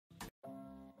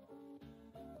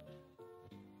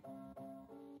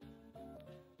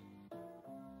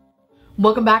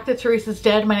Welcome back to Teresa's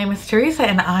Dead. My name is Teresa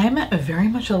and I'm very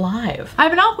much alive. I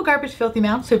have an awful garbage filthy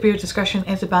mouth, so viewer discretion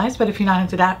is advised, but if you're not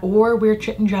into that or weird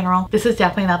shit in general, this is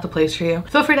definitely not the place for you.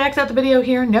 Feel free to exit the video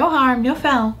here. No harm, no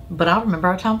foul, but I'll remember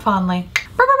our time fondly.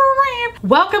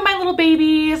 Welcome, my little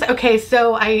babies. Okay,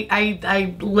 so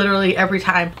I literally every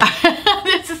time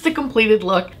this is the completed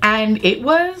look, and it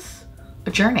was a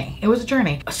journey. It was a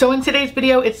journey. So in today's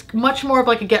video, it's much more of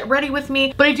like a get ready with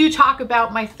me, but I do talk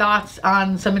about my thoughts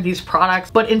on some of these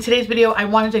products. But in today's video, I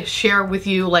wanted to share with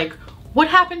you like what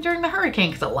happened during the hurricane,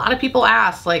 because a lot of people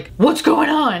asked like, what's going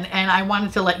on? And I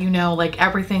wanted to let you know like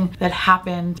everything that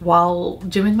happened while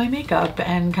doing my makeup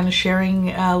and kind of sharing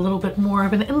a little bit more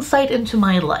of an insight into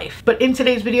my life. But in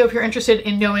today's video, if you're interested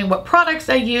in knowing what products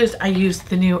I used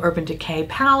the new Urban Decay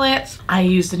palettes. I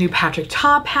used the new Patrick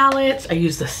Ta palettes. I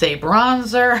used the Say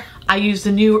bronzer. I used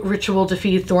the new Ritual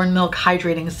Defeat Thorn Milk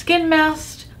Hydrating Skin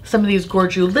Mist. Some of these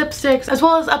GRWM lipsticks, as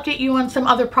well as update you on some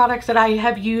other products that I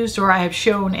have used or I have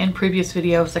shown in previous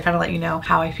videos to kind of let you know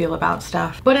how I feel about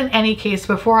stuff. But in any case,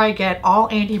 before I get all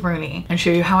Andy Rooney and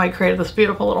show you how I created this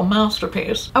beautiful little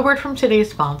masterpiece, a word from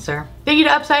today's sponsor. Thank you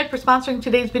to Upside for sponsoring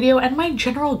today's video and my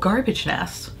general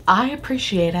garbageness. I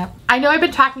appreciate it. I know I've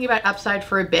been talking about Upside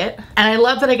for a bit, and I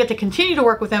love that I get to continue to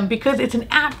work with them because it's an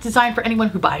app designed for anyone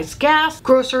who buys gas,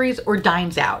 groceries, or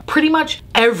dines out. Pretty much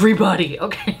everybody,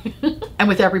 okay? And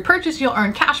with every purchase, you'll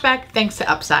earn cash back thanks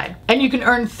to Upside. And you can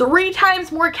earn 3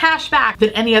 times more cash back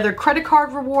than any other credit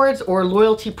card rewards or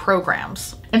loyalty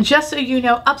programs. And just so you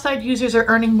know, Upside users are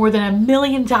earning more than $1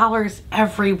 million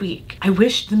every week. I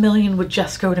wish the million would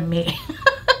just go to me.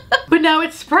 But now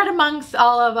it's spread amongst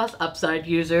all of us Upside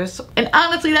users. And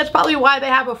honestly, that's probably why they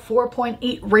have a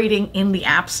 4.8 rating in the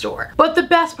App Store. But the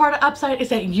best part of Upside is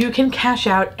that you can cash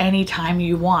out anytime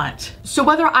you want. So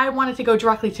whether I wanted to go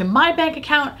directly to my bank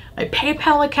account, my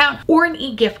PayPal account, or an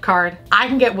e-gift card, I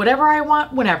can get whatever I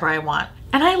want, whenever I want.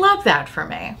 And I love that for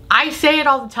me. I say it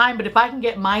all the time, but if I can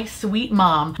get my sweet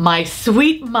mom, my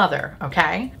sweet mother,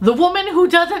 okay? The woman who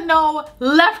doesn't know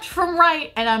left from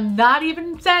right, and I'm not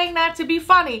even saying that to be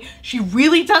funny, she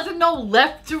really doesn't know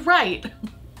left to right.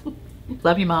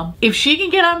 Love you, Mom. If she can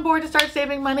get on board to start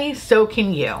saving money, so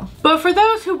can you. But for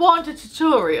those who want a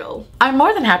tutorial, I'm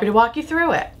more than happy to walk you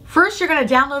through it. First, you're gonna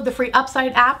download the free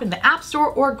Upside app in the App Store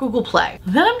or Google Play.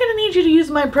 Then I'm gonna need you to use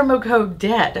my promo code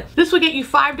DEAD. This will get you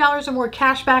 $5 or more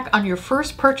cash back on your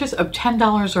first purchase of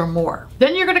 $10 or more.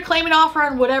 Then you're gonna claim an offer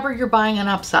on whatever you're buying on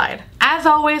Upside. As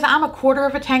always, I'm a quarter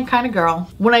of a tank kind of girl,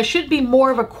 when I should be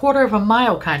more of a quarter of a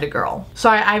mile kind of girl. So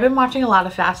I've been watching a lot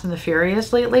of Fast and the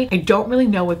Furious lately. I don't really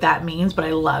know what that means, but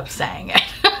I love saying it.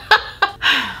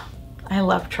 I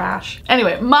love trash.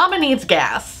 Anyway, Mama needs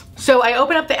gas. So I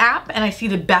open up the app and I see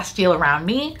the best deal around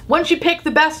me. Once you pick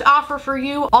the best offer for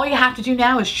you, all you have to do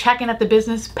now is check in at the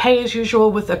business, pay as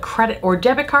usual with a credit or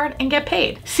debit card, and get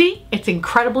paid. See, it's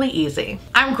incredibly easy.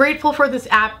 I'm grateful for this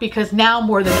app because now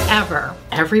more than ever,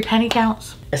 every penny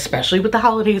counts, especially with the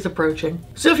holidays approaching.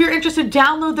 So if you're interested,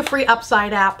 download the free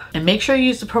Upside app and make sure you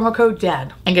use the promo code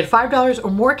DEAD and get $5 or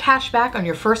more cash back on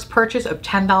your first purchase of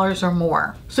 $10 or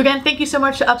more. So again, thank you so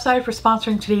much to Upside for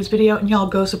sponsoring today's video, and y'all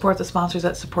go support the sponsors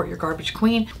that support your garbage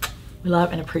queen. We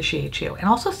love and appreciate you, and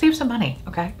also save some money,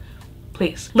 okay?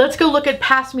 Please. Let's go look at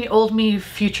past me, old me,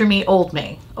 future me, old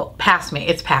me. Oh, past me,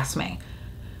 it's past me.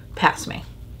 Past me.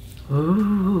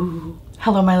 Ooh.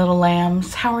 Hello, my little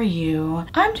lambs. How are you?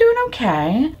 I'm doing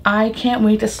okay. I can't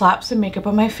wait to slap some makeup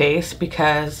on my face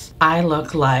because I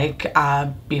look like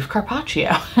beef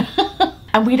carpaccio.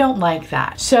 And we don't like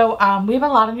that. So we have a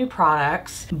lot of new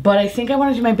products, but I think I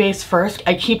want to do my base first.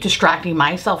 I keep distracting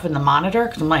myself in the monitor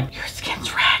because I'm like, your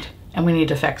skin's red. And we need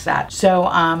to fix that. So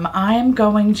I'm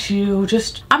going to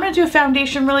do a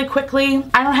foundation really quickly.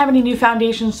 I don't have any new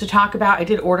foundations to talk about. I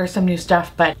did order some new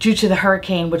stuff, but due to the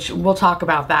hurricane, which we'll talk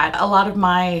about that, a lot of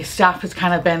my stuff has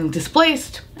kind of been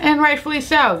displaced, and rightfully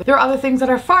so. There are other things that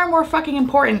are far more fucking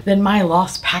important than my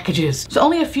lost packages. So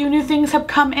only a few new things have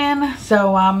come in.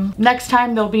 So next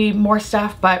time there'll be more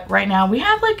stuff, but right now we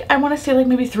have like, I want to say like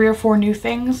maybe 3 or 4 new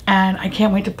things, and I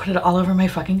can't wait to put it all over my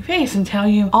fucking face and tell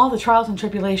you all the trials and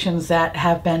tribulations that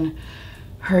have been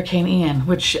Hurricane Ian,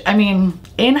 which, I mean,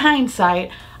 in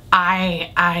hindsight,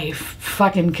 I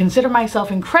fucking consider myself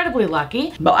incredibly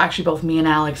lucky. Well, actually both me and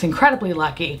Alex incredibly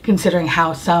lucky, considering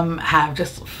how some have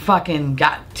just fucking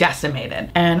got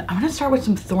decimated. And I'm gonna start with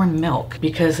some Thorn Milk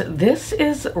because this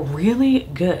is really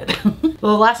good.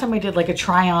 Well, the last time I did like a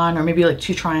try on, or maybe like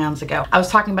 2 try-ons ago, I was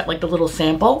talking about like the little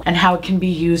sample and how it can be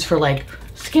used for like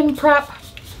skin prep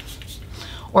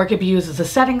or it could be used as a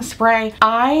setting spray.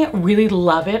 I really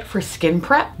love it for skin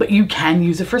prep, but you can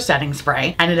use it for setting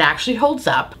spray and it actually holds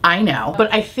up, I know.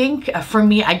 But I think for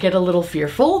me, I get a little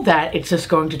fearful that it's just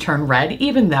going to turn red,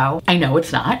 even though I know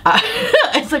it's not.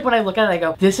 It's like when I look at it, I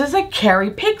go, this is a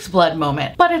Carrie pig's blood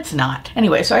moment, but it's not.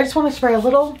 Anyway, so I just want to spray a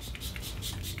little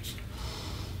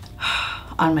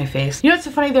on my face. You know what's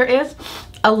so funny? There is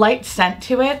a light scent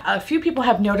to it. A few people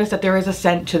have noticed that there is a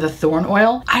scent to the thorn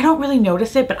oil. I don't really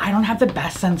notice it, but I don't have the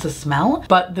best sense of smell.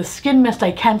 But the skin mist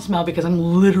I can smell because I'm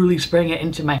literally spraying it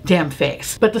into my damn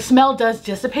face. But the smell does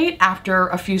dissipate after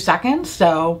a few seconds,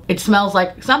 so it smells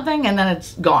like something and then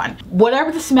it's gone.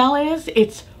 Whatever the smell is,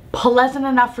 it's pleasant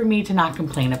enough for me to not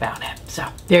complain about it. So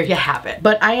there you have it.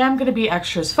 But I am gonna be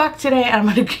extra as fuck today, and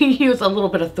I'm gonna use a little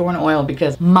bit of thorn oil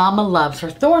because mama loves her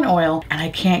thorn oil and I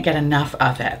can't get enough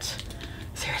of it.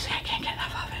 Seriously, I can't get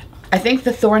enough of it. I think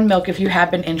the thorn milk, if you have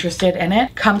been interested in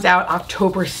it, comes out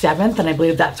October 7th, and I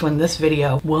believe that's when this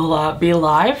video will be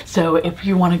live. So if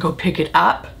you want to go pick it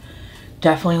up,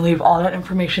 definitely leave all that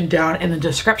information down in the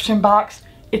description box.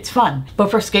 It's fun.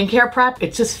 But for skincare prep,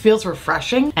 it just feels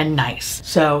refreshing and nice.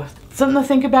 So something to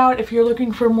think about if you're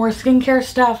looking for more skincare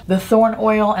stuff. The thorn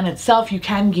oil in itself you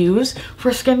can use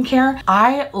for skincare.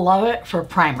 I love it for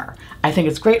primer. I think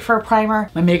it's great for a primer.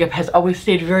 My makeup has always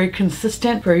stayed very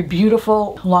consistent, very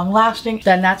beautiful, long lasting.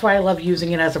 Then that's why I love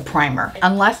using it as a primer.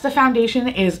 Unless the foundation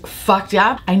is fucked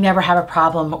up, I never have a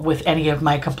problem with any of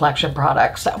my complexion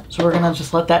products. So we're gonna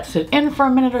just let that sit in for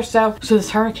a minute or so. So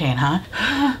this hurricane,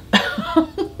 huh?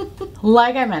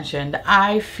 Like I mentioned,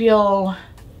 I feel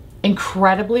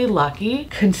incredibly lucky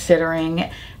considering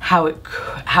how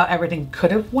everything could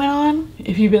have went on.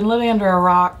 If you've been living under a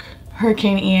rock,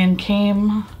 Hurricane Ian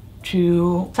came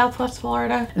to Southwest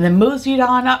Florida and then moseyed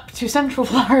on up to Central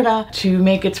Florida to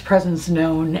make its presence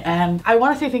known. And I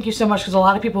want to say thank you so much because a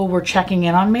lot of people were checking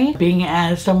in on me, being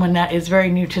as someone that is very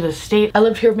new to the state. I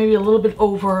lived here maybe a little bit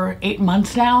over 8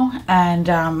 months now, and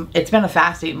it's been a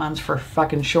fast 8 months for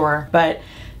fucking sure. But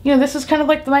you know, this is kind of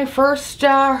like my first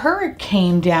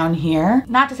hurricane down here.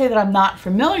 Not to say that I'm not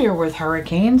familiar with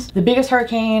hurricanes. The biggest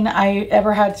hurricane I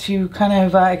ever had to kind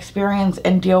of experience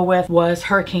and deal with was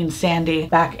Hurricane Sandy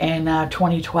back in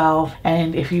 2012.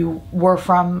 And if you were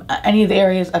from any of the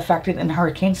areas affected in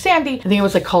Hurricane Sandy, I think it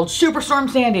was like called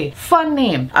Superstorm Sandy. Fun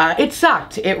name. It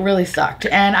sucked. It really sucked.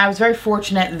 And I was very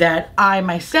fortunate that I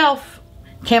myself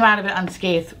came out of it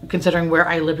unscathed considering where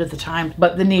I lived at the time,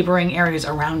 but the neighboring areas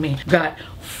around me got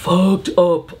fucked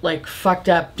up, like fucked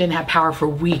up, didn't have power for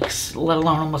weeks, let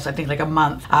alone almost I think like a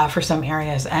month for some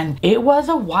areas. And it was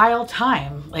a wild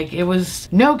time. Like it was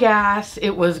no gas,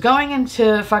 it was going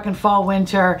into fucking fall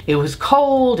winter, it was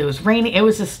cold, it was rainy, it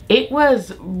was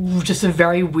just a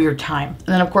very weird time. And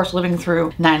then of course living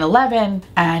through 9/11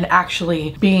 and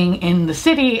actually being in the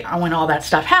city when all that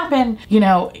stuff happened, you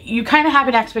know, you kind of have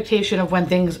an expectation of when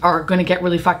things are going to get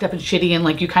really fucked up and shitty, and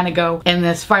like you kind of go in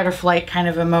this fight or flight kind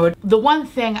of a mode. The one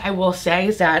thing I will say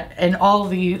is that in all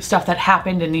the stuff that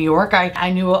happened in New York, I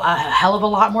knew a hell of a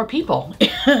lot more people.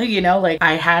 You know, like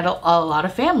I had a lot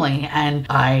of family and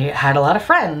I had a lot of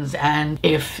friends, and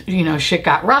if, you know, shit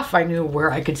got rough, I knew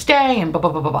where I could stay and blah,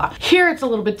 blah, blah, blah, blah. Here it's a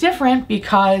little bit different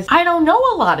because I don't know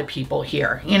a lot of people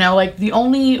here. You know, like the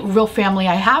only real family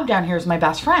I have down here is my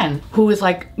best friend, who is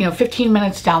like, you know, 15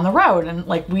 minutes down the road. And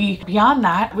like beyond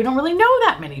that, we don't really know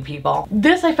that many people.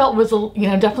 This I felt was, you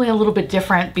know, definitely a little bit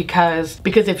different because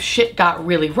if shit got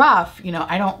really rough, you know,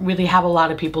 I don't really have a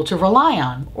lot of people to rely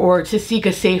on or to seek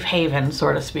a safe haven,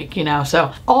 so to speak, you know.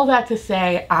 So all that to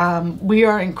say, we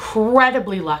are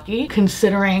incredibly lucky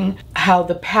considering how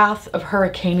the path of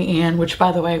Hurricane Ian, which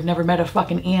by the way, I've never met a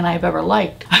fucking Ian I've ever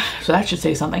liked, so that should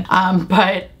say something.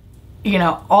 But you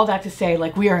know, all that to say,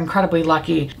 like, we are incredibly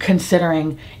lucky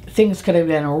considering things could have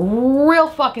been real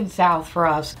fucking south for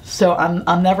us. So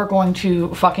I'm never going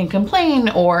to fucking complain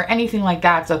or anything like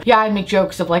that. So yeah, I make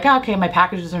jokes of like, okay, my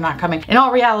packages are not coming. In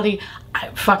all reality,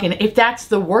 if that's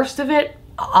the worst of it,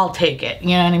 I'll take it.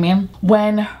 You know what I mean?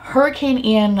 When Hurricane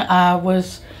Ian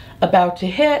was about to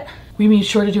hit, we made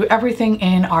sure to do everything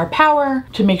in our power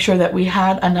to make sure that we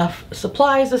had enough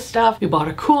supplies of stuff. We bought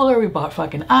a cooler, we bought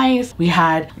fucking ice, we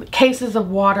had cases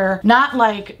of water. Not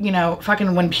like, you know,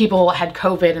 fucking when people had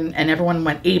COVID and everyone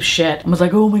went ape shit and was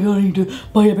like, oh my god, I need to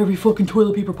buy up every fucking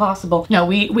toilet paper possible. No,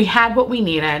 we had what we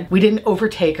needed. We didn't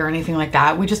overtake or anything like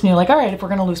that. We just knew like, all right, if we're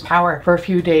gonna lose power for a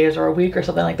few days or a week or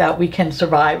something like that, we can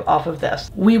survive off of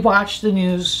this. We watched the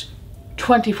news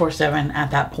 24/7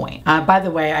 at that point. By the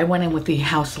way, I went in with the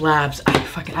House Labs.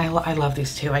 I love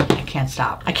these two. I can't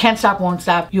stop. I can't stop, won't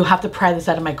stop. You'll have to pry this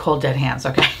out of my cold dead hands,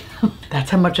 okay? That's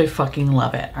how much I fucking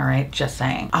love it. All right, just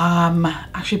saying.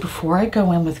 Actually, before I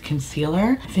go in with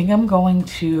concealer, I think I'm going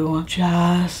to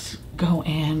just go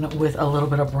in with a little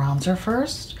bit of bronzer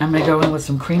first. I'm gonna go in with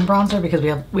some cream bronzer because we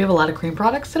have a lot of cream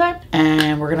products today,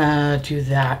 and we're gonna do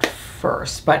that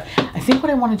first. But I think what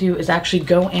I want to do is actually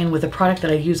go in with a product that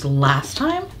I used last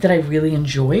time that I really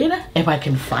enjoyed, if I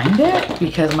can find it,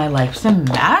 because my life's a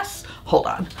mess. Hold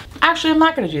on. Actually, I'm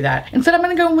not gonna do that. Instead, I'm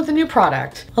gonna go in with a new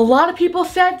product. A lot of people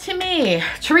said to me,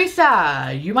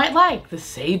 Teresa, you might like the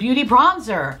Say Beauty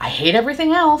bronzer. I hate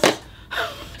everything else.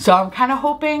 So I'm kind of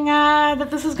hoping that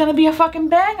this is gonna be a fucking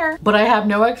banger, but I have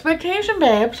no expectation,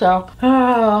 babe. So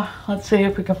let's see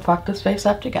if we can fuck this face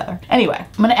up together. Anyway,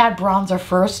 I'm gonna add bronzer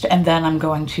first, and then I'm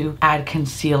going to add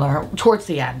concealer towards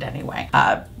the end anyway.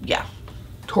 Yeah,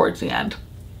 towards the end.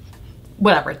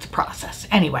 Whatever, it's a process.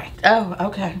 Anyway, oh,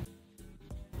 okay.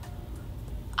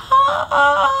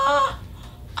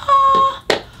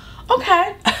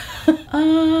 Okay.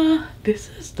 This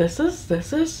is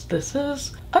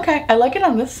okay. I like it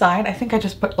on this side. I think I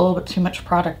just put a little bit too much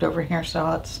product over here, so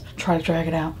let's try to drag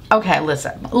it out. Okay,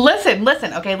 listen.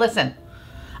 Okay, listen.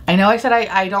 I know I said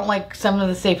I don't like some of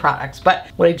the Say products, but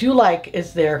what I do like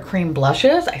is their cream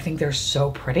blushes. I think they're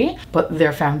so pretty, but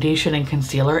their foundation and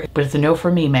concealer, but it's a no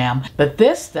for me, ma'am. But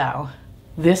this though,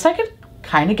 this I could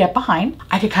kind of get behind.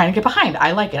 I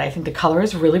like it. I think the color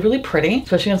is really, really pretty,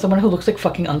 especially on someone who looks like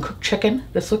fucking uncooked chicken.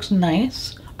 This looks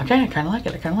nice. Okay, I kind of like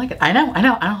it. I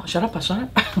know. Shut up.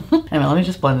 Anyway, let me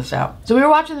just blend this out. So we were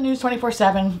watching the news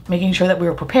 24/7, making sure that we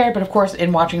were prepared. But of course,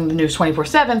 in watching the news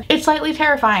 24/7, it's slightly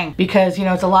terrifying because, you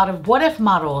know, it's a lot of what if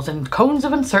models and cones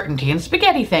of uncertainty and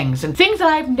spaghetti things and things that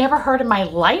I've never heard in my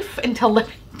life until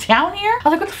living down here. I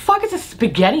was like, what the fuck is a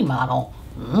spaghetti model?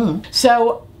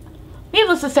 So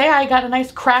needless to say, I got a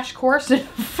nice crash course in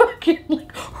fucking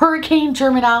like hurricane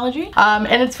terminology.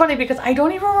 And it's funny because I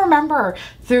don't even remember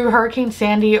through Hurricane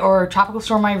Sandy or Tropical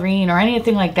Storm Irene or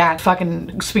anything like that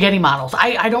fucking spaghetti models.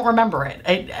 I don't remember it.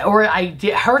 I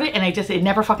heard it and it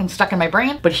never fucking stuck in my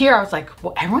brain. But here I was like,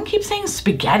 well, everyone keeps saying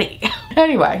spaghetti.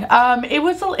 Anyway,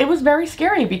 it was very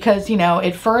scary because, you know,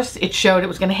 at first it showed it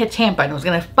was gonna hit Tampa and it was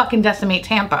gonna fucking decimate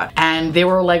Tampa. And they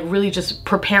were like really just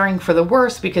preparing for the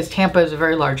worst because Tampa is a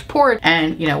very large port.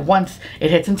 And, you know, once it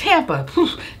hits in Tampa,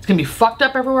 it's gonna be fucked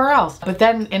up everywhere else. But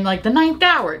then in like the 9th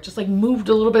hour, it just like moved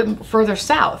a little bit further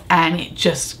south and it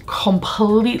just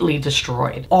completely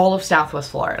destroyed all of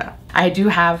Southwest Florida. I do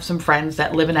have some friends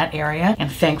that live in that area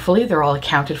and thankfully they're all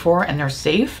accounted for and they're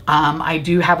safe. I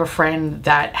do have a friend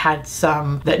that had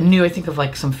that knew, I think, of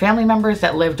like some family members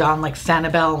that lived on like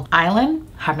Sanibel Island.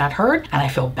 Have not heard, and I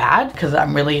feel bad because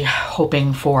I'm really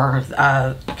hoping for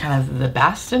kind of the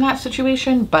best in that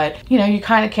situation, but you know, you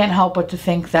kind of can't help but to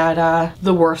think that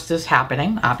the worst is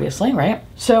happening, obviously, right?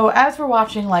 So as we're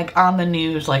watching like on the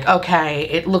news, like, okay,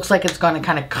 it looks like it's going to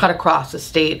kind of cut across the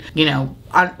state, you know,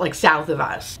 like south of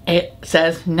us. It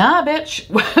says, nah, bitch,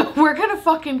 we're gonna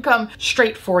fucking come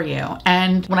straight for you.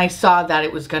 And when I saw that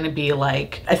it was gonna be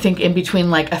like, I think in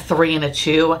between like a 3 and a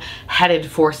 2 headed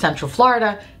for Central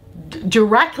Florida,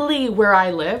 directly where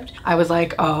I lived, I was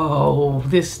like, oh,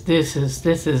 this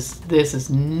is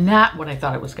not what I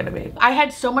thought it was gonna be. I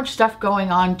had so much stuff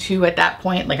going on too at that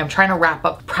point. Like I'm trying to wrap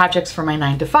up projects for my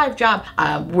 9-to-5 job.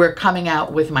 We're coming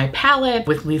out with my palette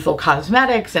with Lethal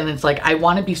Cosmetics, and it's like I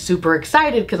want to be super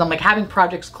excited because I'm like having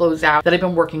projects close out that I've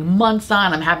been working months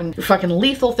on. I'm having the fucking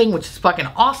Lethal thing, which is fucking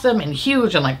awesome and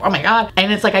huge and like, oh my god.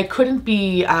 And it's like I couldn't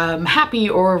be happy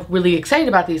or really excited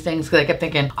about these things because I kept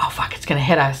thinking, oh fuck, it's gonna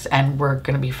hit us and we're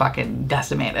gonna be fucking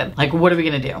decimated. Like, what are we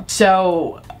gonna do?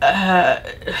 So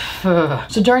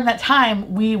so during that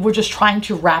time, we were just trying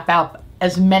to wrap up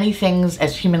as many things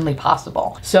as humanly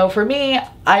possible. So for me,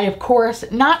 I, of course,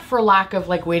 not for lack of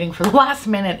like waiting for the last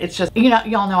minute, it's just, you know,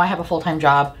 y'all know I have a full-time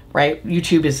job, right?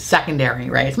 YouTube is secondary,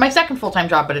 right? It's my second full-time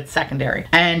job, but it's secondary.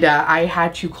 And I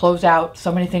had to close out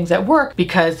so many things at work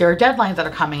because there are deadlines that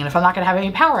are coming. And if I'm not gonna have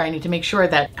any power, I need to make sure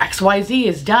that XYZ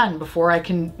is done before I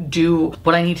can do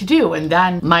what I need to do. And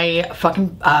then my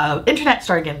fucking internet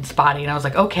started getting spotty. And I was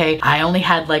like, okay, I only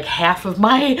had like half of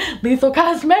my Lethal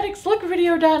Cosmetics look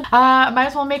video done. Might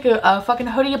as well make a fucking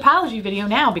hoodie apology video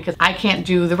now because I can't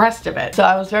do the rest of it. So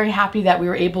I was very happy that we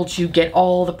were able to get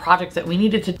all the projects that we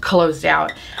needed to close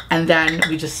out. And then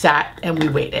we just sat and we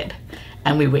waited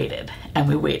and we waited and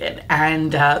we waited.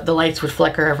 And the lights would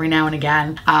flicker every now and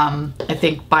again. I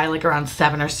think by like around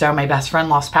 7 or so, my best friend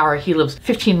lost power. He lives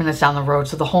 15 minutes down the road.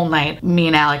 So the whole night, me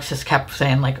and Alex just kept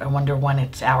saying like, I wonder when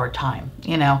it's our time.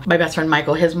 You know, my best friend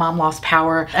Michael, his mom lost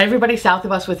power. Everybody south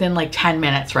of us within like 10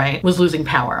 minutes, right, was losing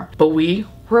power. But we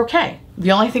were okay.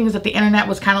 The only thing is that the internet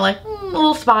was kind of like, a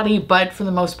little spotty, but for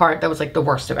the most part, that was like the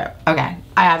worst of it. Okay,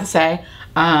 I have to say,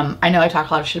 I know I talked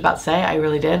a lot of shit about Say, I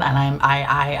really did,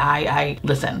 and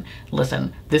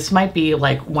listen, this might be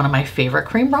like one of my favorite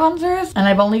cream bronzers, and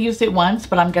I've only used it once,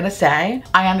 but I'm gonna say,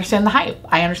 I understand the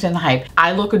hype.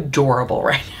 I look adorable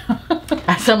right now.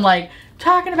 As I'm like,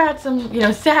 talking about some, you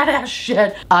know, sad ass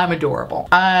shit, I'm adorable.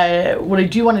 What I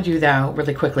do want to do though,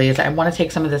 really quickly, is I want to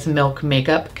take some of this Milk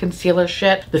Makeup Concealer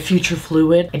shit, the Future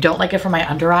Fluid. I don't like it for my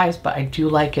under eyes, but I do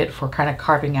like it for kind of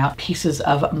carving out pieces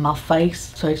of my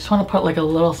face. So I just want to put like a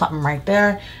little something right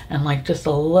there and like just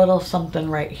a little something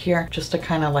right here, just to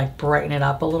kind of like brighten it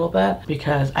up a little bit,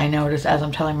 because I notice as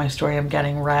I'm telling my story, I'm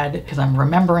getting red because I'm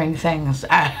remembering things.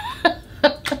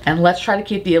 And let's try to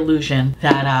keep the illusion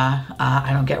that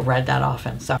I don't get red that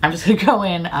often. So I'm just gonna go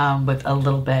in with a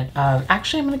little bit of,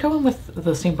 actually I'm gonna go in with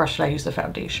the same brush that I use the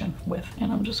foundation with,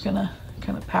 and I'm just gonna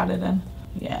kind of pat it in.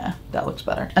 Yeah, that looks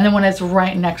better. And then when it's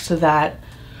right next to that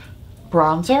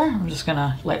bronzer, I'm just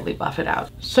gonna lightly buff it out.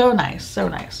 So nice, so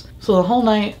nice. So the whole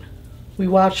night, we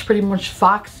watched pretty much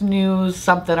Fox News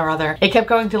something or other. It kept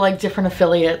going to like different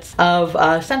affiliates of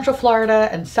Central Florida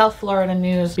and South Florida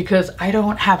news, because I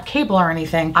don't have cable or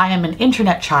anything. I am an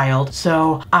internet child,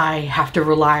 so I have to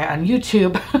rely on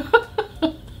YouTube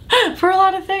for a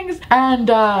lot of things. And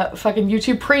fucking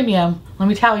YouTube Premium, let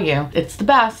me tell you, it's the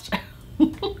best.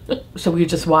 So we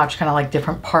just watched kind of like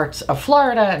different parts of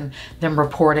Florida and them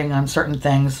reporting on certain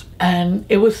things. And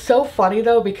it was so funny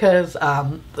though, because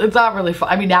it's not really fun.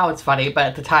 I mean, now it's funny, but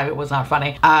at the time it was not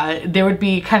funny. There would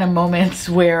be kind of moments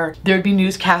where there would be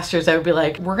newscasters that would be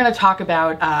like, we're gonna talk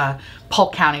about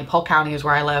Polk County. Polk County is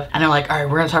where I live. And they're like, all right,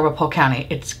 we're gonna talk about Polk County.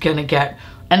 It's gonna get,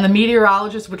 and the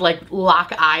meteorologist would like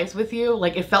lock eyes with you.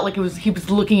 Like it felt like he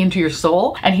was looking into your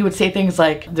soul, and he would say things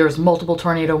like, there's multiple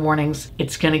tornado warnings.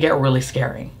 It's gonna get really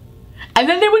scary. And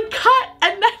then they would cut,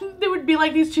 and then there would be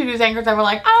like these two news anchors that were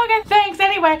like, oh, okay, thanks.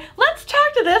 Anyway, let's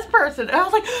talk to this person. And I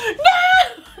was like,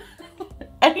 no!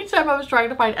 Anytime I was trying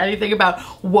to find anything about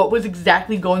what was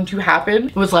exactly going to happen,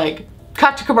 it was like,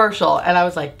 cut to commercial. And I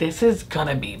was like, this is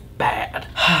gonna be bad.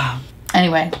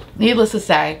 Anyway, needless to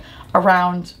say,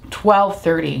 around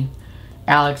 12:30,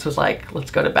 Alex was like,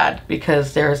 let's go to bed,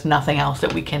 because there's nothing else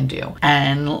that we can do.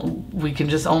 And we can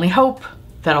just only hope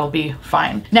that I'll be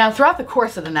fine. Now, throughout the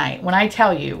course of the night, when I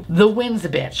tell you the winds,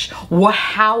 bitch, were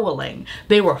howling.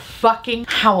 They were fucking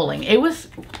howling. It was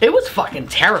fucking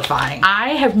terrifying. I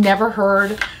have never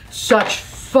heard such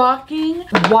fucking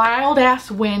wild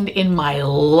ass wind in my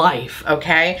life,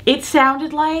 okay? It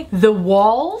sounded like the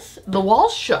walls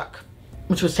shook,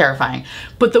 which was terrifying,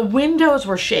 but the windows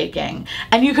were shaking,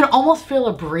 and you could almost feel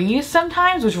a breeze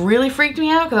sometimes, which really freaked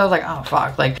me out, because I was like, oh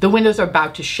fuck, like the windows are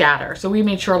about to shatter. So we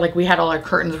made sure like we had all our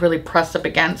curtains really pressed up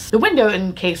against the window,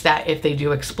 in case that if they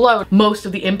do explode, most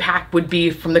of the impact would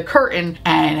be from the curtain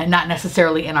and not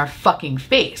necessarily in our fucking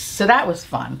face. So that was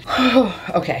fun.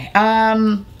 Okay,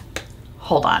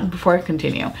 hold on, before I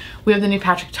continue. We have the new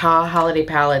Patrick Ta holiday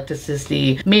palette. This is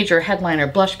the Major Headliner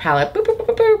Blush Palette. Boop, boop, boop,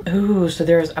 boop, boop. Ooh, so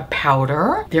there's a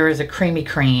powder. There is a creamy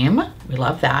cream. We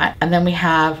love that. And then we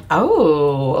have,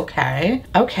 oh, okay,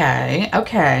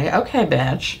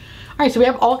 bitch. All right, so we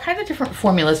have all kinds of different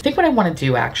formulas. I think what I want to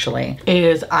do actually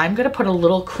is I'm going to put a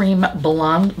little cream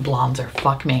bronzer,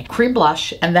 fuck me, cream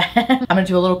blush, and then I'm going to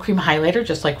do a little cream highlighter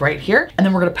just like right here. And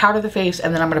then we're going to powder the face,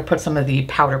 and then I'm going to put some of the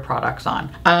powder products on.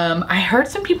 I heard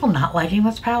some people not liking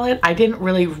this palette. I didn't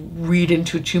really read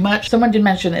into too much. Someone did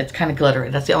mention it's kind of glittery.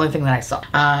 That's the only thing that I saw.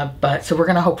 But so we're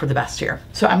going to hope for the best here.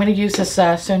 So I'm going to use this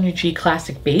Sonia G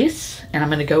Classic Base, and I'm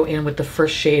going to go in with the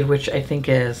first shade, which I think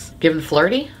is Given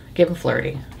Flirty. Given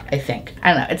Flirty. I think.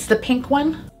 I don't know. It's the pink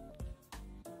one.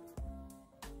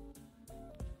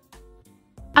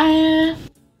 Gotta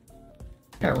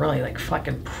really like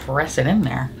fucking press it in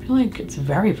there. I feel like it's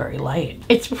very, very light.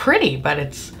 It's pretty, but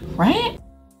it's, right?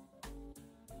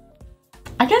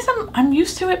 I guess I'm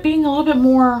used to it being a little bit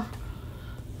more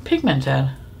pigmented.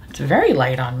 It's very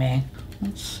light on me.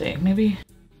 Let's see, maybe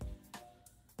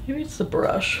it's the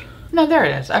brush. No, there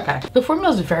it is. Okay. The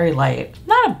formula is very light.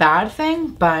 Not a bad thing,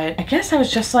 but I guess I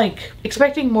was just like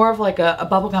expecting more of like a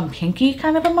bubblegum pinky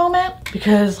kind of a moment,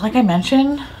 because like I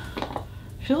mentioned,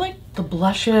 I feel like the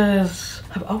blushes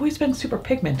have always been super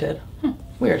pigmented.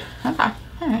 Weird. Okay.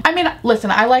 All right. I mean,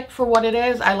 listen, I like for what it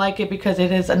is. I like it because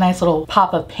it is a nice little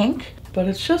pop of pink, but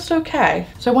it's just okay.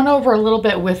 So I went over a little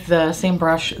bit with the same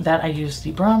brush that I used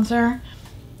the bronzer.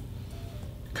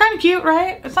 Kind of cute,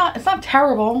 right? It's not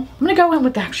terrible. I'm gonna go in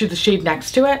with actually the shade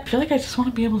next to it. I feel like I just want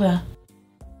to be able to.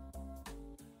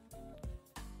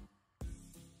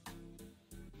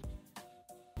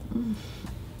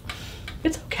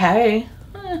 It's okay.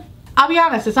 I'll be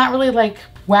honest, it's not really like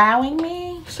wowing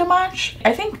me so much.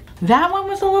 I think that one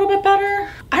was a little bit better.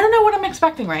 I don't know what I'm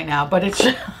expecting right now, but it's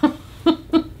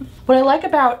what I like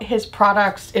about his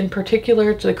products in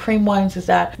particular, to the cream ones, is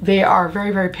that they are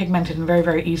very, very pigmented and very,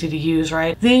 very easy to use,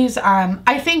 right? These,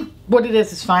 I think what it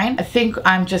is fine. I think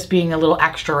I'm just being a little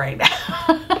extra right now.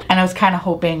 And I was kind of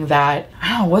hoping that, I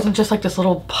don't know, it wasn't just like this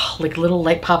little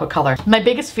light pop of color. My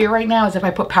biggest fear right now is if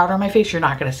I put powder on my face, you're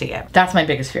not gonna see it. That's my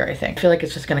biggest fear, I think. I feel like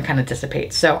it's just gonna kind of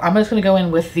dissipate. So I'm just gonna go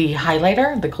in with the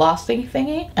highlighter, the glossy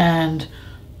thingy. And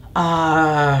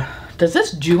does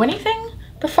this do anything?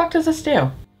 The fuck does this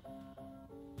do?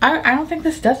 I don't think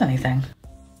this does anything.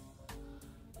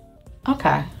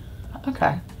 Okay,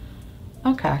 okay,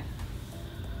 okay.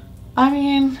 I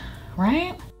mean,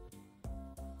 right?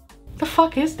 The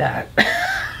fuck is that?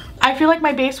 I feel like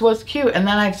my base was cute, and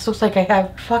then I just looks like I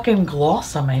have fucking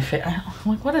gloss on my face. I'm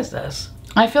like, what is this?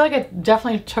 I feel like it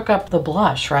definitely took up the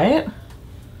blush, right?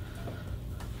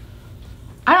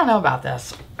 I don't know about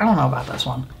this. I don't know about this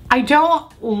one. I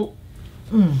don't.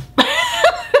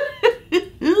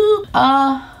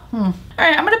 All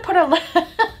right, I'm gonna put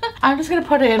I'm just gonna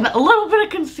put in a little bit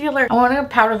of concealer. I want to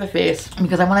powder the face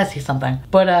because I want to see something.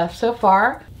 But so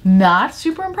far, not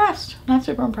super impressed. Not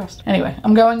super impressed. Anyway,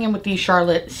 I'm going in with the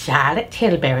Charlotte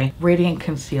Tilbury Radiant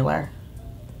Concealer.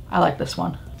 I like this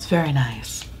one. It's very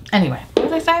nice. Anyway,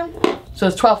 what was I saying? So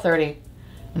it's 12:30.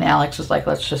 And Alex was like,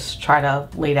 let's just try to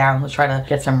lay down. Let's try to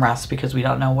get some rest because we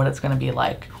don't know what it's going to be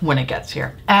like when it gets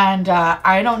here. And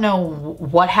I don't know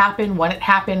what happened, when it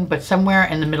happened, but somewhere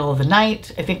in the middle of the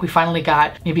night, I think we finally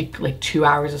got maybe like 2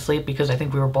 hours of sleep because I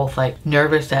think we were both like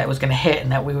nervous that it was going to hit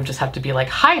and that we would just have to be like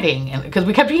hiding. And because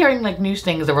we kept hearing like news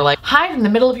things that were like, hide in the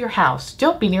middle of your house.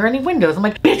 Don't be near any windows. I'm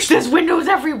like, bitch, there's windows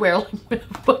everywhere. Like, where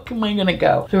the fuck am I going to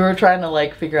go? So we were trying to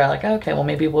like figure out like, okay, well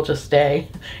maybe we'll just stay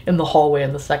in the hallway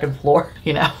on the second floor,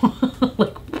 you know?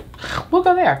 Like, we'll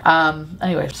go there.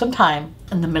 Anyway, sometime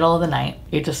in the middle of the night,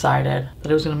 it decided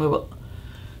that it was gonna move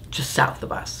just south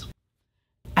of us.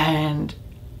 And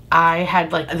I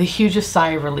had like the hugest sigh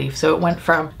of relief. So it went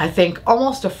from, I think,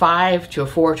 almost a 5 to a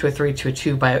 4 to a 3 to a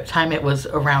 2. By the time it was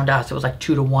around us, it was like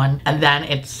 2 to 1. And then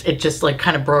it just like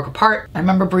kind of broke apart. I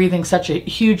remember breathing such a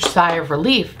huge sigh of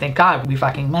relief. Thank God we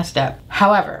fucking missed it.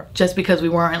 However, just because we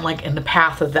weren't like in the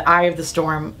path of the eye of the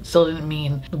storm still didn't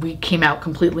mean we came out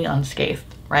completely unscathed,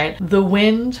 right? The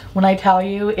wind, when I tell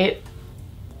you, it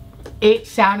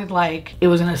sounded like it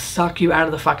was gonna suck you out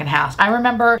of the fucking house. I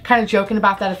remember kind of joking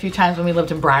about that a few times when we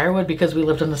lived in Briarwood because we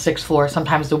lived on the 6th floor.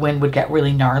 Sometimes the wind would get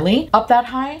really gnarly up that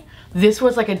high. This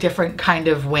was like a different kind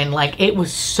of wind. Like it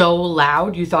was so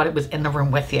loud, you thought it was in the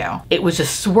room with you. It was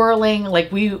just swirling.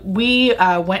 Like we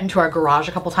went into our garage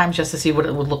a couple times just to see what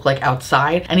it would look like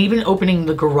outside. And even opening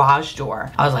the garage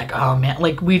door, I was like, oh man,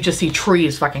 like we just see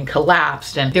trees fucking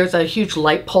collapsed. And there's a huge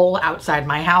light pole outside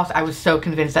my house. I was so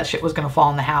convinced that shit was gonna fall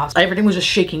in the house. Everything was just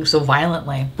shaking so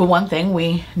violently. But one thing,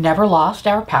 we never lost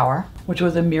our power, which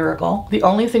was a miracle. The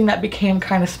only thing that became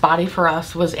kind of spotty for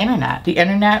us was internet. The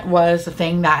internet was the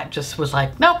thing that just was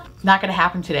like, nope, not gonna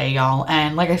happen today, y'all.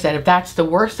 And like I said, if that's the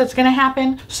worst that's gonna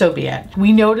happen, so be it.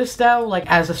 We noticed though, like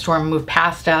as the storm moved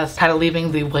past us, kind of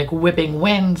leaving the like whipping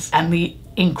winds and the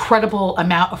incredible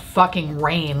amount of fucking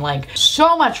rain, like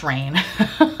so much rain.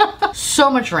 So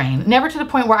much rain. Never to the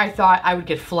point where I thought I would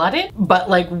get flooded, but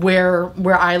like where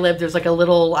I live, there's like a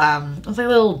little it's like a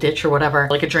little ditch or whatever,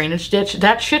 like a drainage ditch.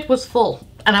 That shit was full.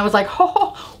 And I was like,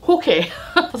 oh, okay.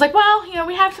 I was like, well, you know,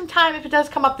 we have some time if it does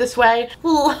come up this way.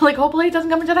 Like, hopefully it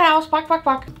doesn't come into the house. Fuck, fuck,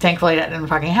 fuck. Thankfully, that didn't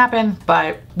fucking happen.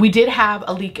 But we did have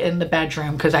a leak in the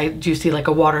bedroom because I do see like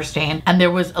a water stain. And there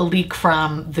was a leak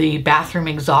from the bathroom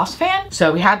exhaust fan.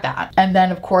 So we had that. And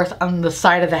then, of course, on the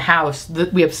side of the house,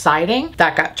 we have siding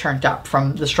that got turned up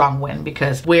from the strong wind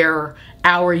because where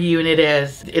our unit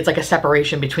is, it's like a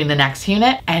separation between the next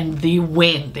unit and the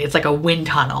wind. It's like a wind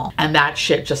tunnel, and that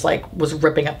shit just like was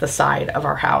ripping up the side of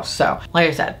our house. So like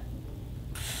I said,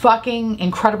 fucking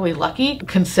incredibly lucky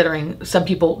considering some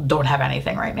people don't have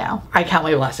anything right now. I count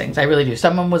my blessings, I really do.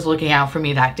 Someone was looking out for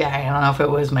me that day. I don't know if it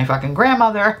was my fucking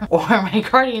grandmother or my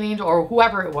guardian angel or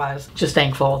whoever it was. Just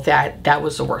thankful that that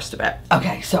was the worst of it.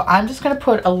 Okay, so I'm just gonna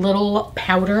put a little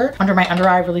powder under my under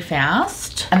eye really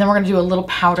fast. And then we're gonna do a little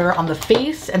powder on the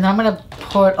face. And then I'm gonna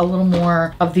put a little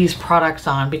more of these products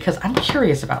on because I'm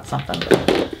curious about something.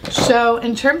 So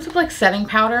in terms of like setting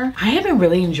powder, I have been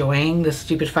really enjoying this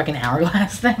stupid fucking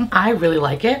Hourglass thing. I really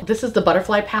like it. This is the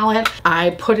butterfly palette. I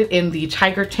put it in the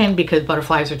tiger tin because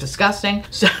butterflies are disgusting.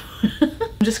 So I'm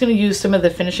just gonna use some of the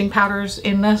finishing powders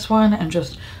in this one and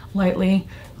just lightly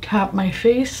tap my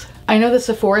face. I know the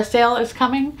Sephora sale is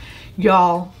coming.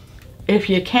 Y'all, if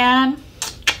you can,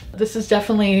 this is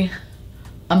definitely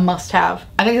a must have.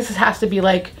 I think this has to be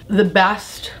like the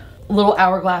best little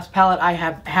hourglass palette I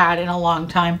have had in a long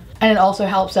time. And it also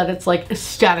helps that it's like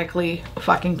aesthetically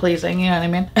fucking pleasing, you know what I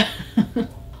mean?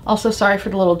 Also, sorry for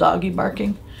the little doggy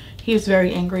barking. He's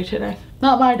very angry today.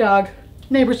 Not my dog,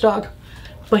 neighbor's dog,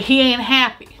 but he ain't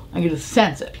happy. I can just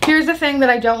sense it. Here's the thing that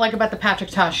I don't like about the Patrick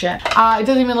Ta shit. It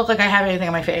doesn't even look like I have anything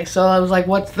on my face. So I was like,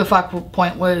 what's the fuck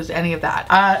point was any of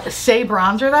that? Say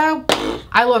bronzer though,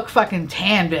 I look fucking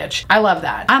tan, bitch. I love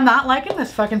that. I'm not liking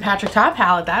this fucking Patrick Ta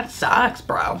palette. That sucks,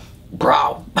 bro.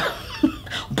 Bro.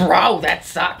 Bro, that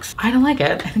sucks. I don't like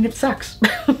it. I think it sucks.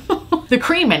 The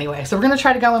cream anyway. So we're gonna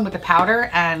try to go in with the powder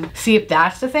and see if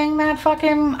that's the thing that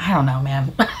fucking, I don't know,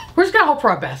 man. We're just gonna hope for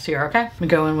our best here, okay? I'm gonna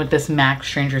go in with this MAC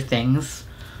Stranger Things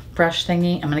brush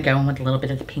thingy. I'm gonna go in with a little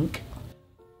bit of the pink.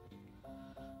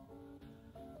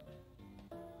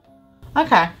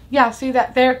 Okay, yeah, see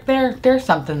that there's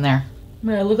something there.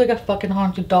 Man, I look like a fucking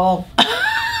haunted doll.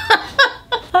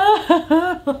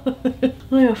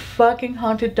 Like a fucking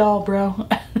haunted doll, bro.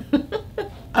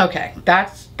 Okay,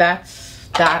 that's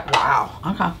that. Wow.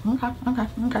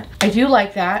 Okay. I do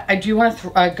like that. I do want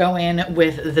to go in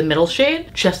with the middle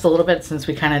shade just a little bit since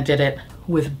we kind of did it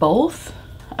with both.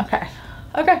 Okay.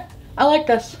 I like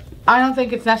this. I don't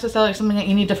think it's necessarily something that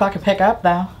you need to fucking pick up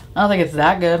though. I don't think it's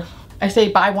that good. I say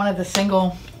buy one of the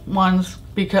single ones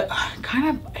because kind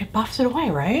of it buffs it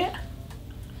away, right?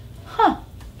 Huh.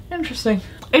 Interesting.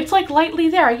 It's like lightly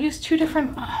there. I used two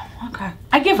different, okay.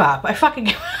 I give up. I fucking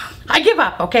give up. I give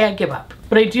up, okay? I give up.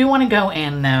 But I do want to go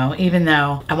in though, even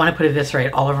though I want to put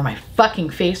Eviscerate all over my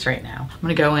fucking face right now. I'm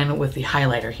gonna go in with the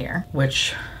highlighter here,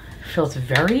 which feels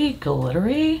very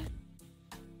glittery.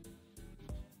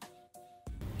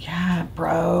 Yeah,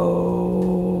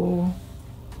 bro.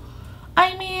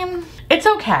 I mean, it's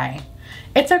okay.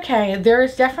 It's okay. There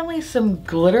is definitely some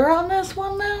glitter on this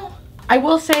one though. I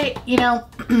will say, you know,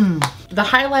 the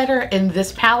highlighter in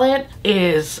this palette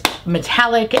is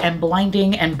metallic and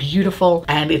blinding and beautiful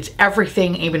and it's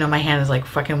everything, even though my hand is like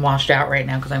fucking washed out right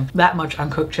now because I'm that much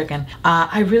uncooked chicken.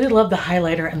 I really love the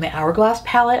highlighter in the Hourglass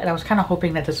palette and I was kind of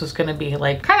hoping that this was going to be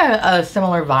like kind of a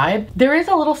similar vibe. There is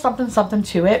a little something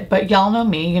to it, but y'all know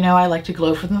me, you know, I like to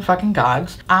glow from the fucking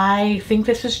gods. I think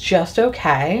this is just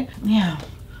okay. Yeah,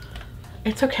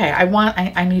 it's okay.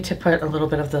 I need to put a little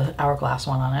bit of the Hourglass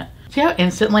one on it. See how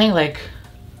instantly, like,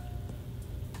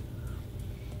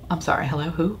 I'm sorry, hello,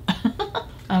 who?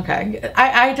 Okay,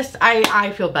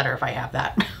 I feel better if I have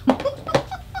that.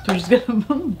 So I'm just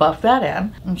gonna buff that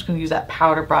in. I'm just gonna use that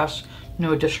powder brush,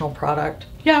 no additional product.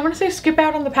 Yeah, I'm gonna say skip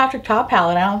out on the Patrick Ta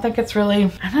palette. I don't think it's really,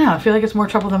 I don't know, I feel like it's more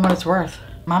trouble than what it's worth.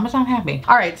 Mama's not happy.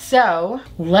 All right, so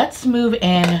let's move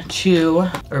into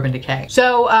Urban Decay.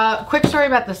 So quick story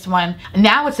about this one.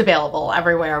 Now it's available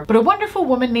everywhere, but a wonderful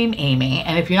woman named Amy,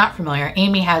 and if you're not familiar,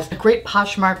 Amy has a great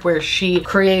Poshmark where she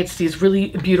creates these really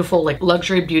beautiful like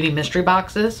luxury beauty mystery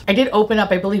boxes. I did open up,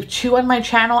 I believe, 2 on my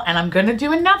channel, and I'm gonna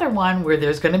do another one where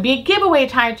there's gonna be a giveaway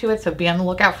tied to it, so be on the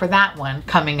lookout for that one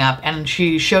coming up. And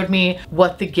she showed me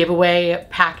what the giveaway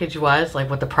package was, like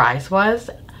what the prize was.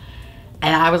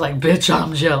 And I was like, bitch,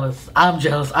 I'm jealous. I'm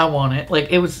jealous. I want it.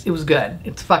 Like, it was good.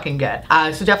 It's fucking good.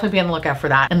 So definitely be on the lookout for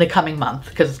that in the coming month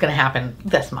because it's going to happen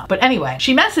this month. But anyway,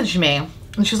 she messaged me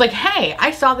and she was like, hey,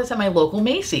 I saw this at my local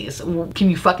Macy's.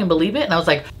 Can you fucking believe it? And I was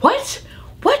like, what?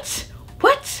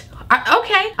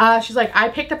 Okay. She's like, I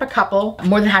picked up a couple. I'm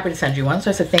more than happy to send you one. So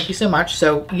I said, thank you so much.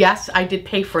 So yes, I did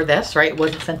pay for this, right? It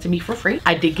wasn't sent to me for free.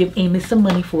 I did give Amy some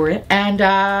money for it. And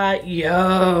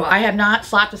yo, I have not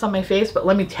slapped this on my face, but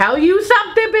let me tell you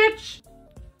something, bitch.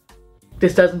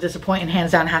 This doesn't disappoint and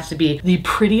hands down has to be the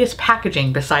prettiest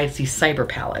packaging besides the Cyber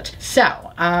palette.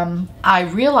 So I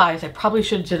realized I probably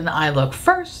should have did an eye look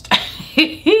first.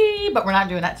 But we're not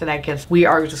doing that today, kids. We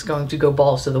are just going to go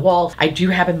balls to the walls. I do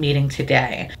have a meeting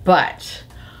today, but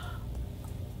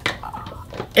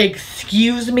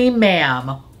excuse me,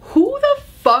 ma'am. Who the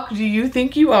fuck do you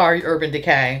think you are, Urban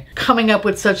Decay? Coming up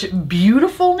with such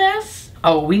beautifulness?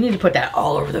 Oh, we need to put that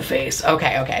all over the face.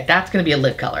 Okay. That's gonna be a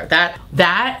lip color.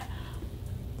 That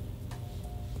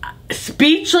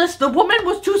speechless. The woman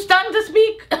was too stunned to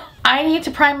speak. I need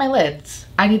to prime my lids.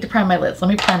 Let me prime my lids. I'm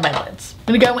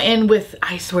gonna go in with,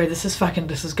 I swear this is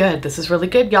good. This is really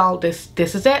good, y'all. This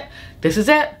is it,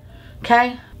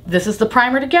 okay? This is the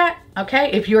primer to get,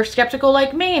 okay? If you're skeptical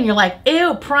like me and you're like,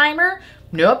 ew, primer,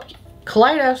 nope.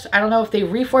 Kaleidos, I don't know if they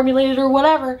reformulated or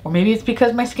whatever, or maybe it's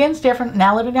because my skin's different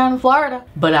now living down in Florida,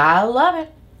 but I love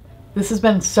it. This has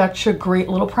been such a great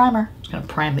little primer. Just gonna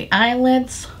prime the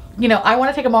eyelids. You know, I want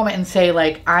to take a moment and say,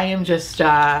 like, I am just,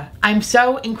 I'm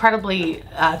so incredibly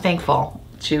thankful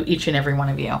to each and every one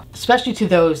of you, especially to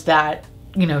those that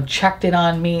you know, checked in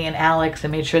on me and Alex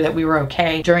and made sure that we were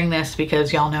okay during this,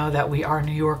 because y'all know that we are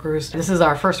New Yorkers. This is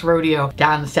our first rodeo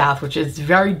down in the South, which is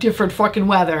very different fucking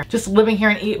weather. Just living here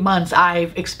in 8 months,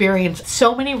 I've experienced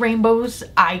so many rainbows.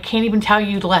 I can't even tell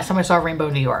you the last time I saw a rainbow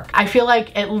in New York. I feel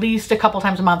like at least a couple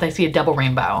times a month I see a double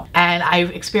rainbow. And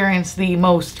I've experienced the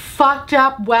most fucked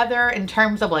up weather in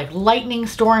terms of like lightning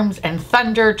storms and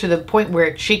thunder to the point where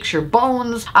it shakes your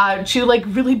bones, to like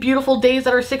really beautiful days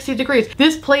that are 60 degrees.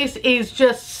 This place is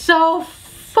just so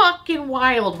fucking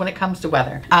wild when it comes to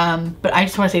weather. But I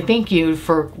just want to say thank you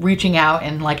for reaching out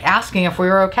and like asking if we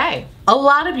were okay. A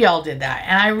lot of y'all did that,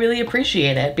 and I really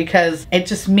appreciate it, because it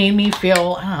just made me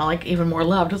feel, I don't know, like even more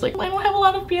loved. I was like, I don't have a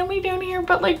lot of family down here,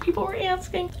 but like people were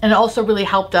asking. And it also really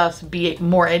helped us be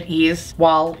more at ease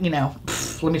while, you know,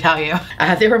 let me tell you,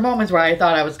 there were moments where I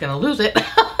thought I was gonna lose it.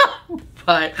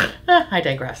 But I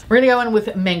digress. We're gonna go in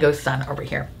with Mango Sun over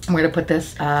here. And we're gonna put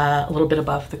this a little bit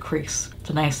above the crease. It's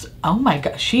a nice, oh my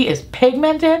god, she is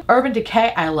pigmented. Urban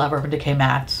Decay, I love Urban Decay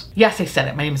mattes. Yes, I said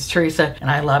it. My name is Teresa and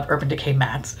I love Urban Decay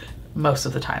mattes most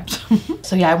of the times.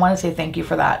 So yeah, I want to say thank you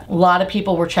for that. A lot of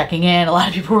people were checking in. A lot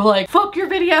of people were like, fuck your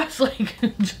videos, like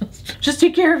just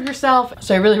take care of yourself.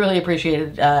 So I really, really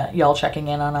appreciated y'all checking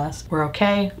in on us. We're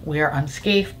okay. We are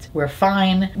unscathed. We're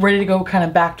fine. Ready to go kind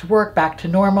of back to work, back to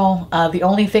normal. The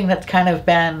only thing that's kind of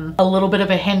been a little bit of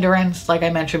a hindrance, like I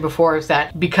mentioned before, is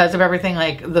that because of everything,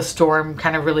 like the storm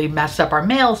kind of really messed up our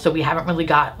mail. So we haven't really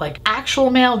got like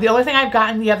actual mail. The only thing I've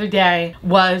gotten the other day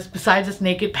was, besides this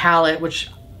naked palette, which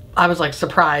I was like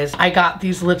surprised, I got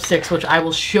these lipsticks, which I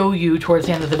will show you towards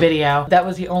the end of the video. That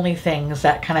was the only things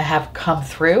that kind of have come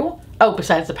through. Oh,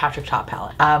 besides the Patrick Top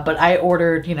palette. But I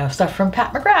ordered, you know, stuff from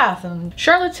Pat McGrath and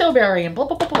Charlotte Tilbury and blah,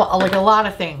 blah, blah, blah, blah, like a lot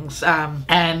of things.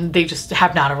 And they just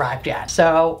have not arrived yet.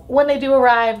 So when they do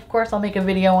arrive, of course, I'll make a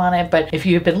video on it. But if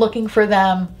you've been looking for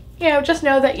them, you know, just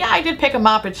know that, yeah, I did pick them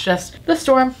up. It's just the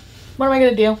storm. What am I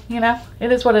gonna do? You know,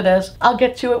 it is what it is. I'll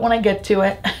get to it when I get to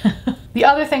it. The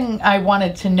other thing I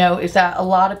wanted to note is that a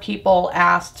lot of people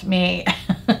asked me,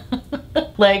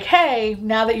 like, hey,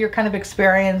 now that you're kind of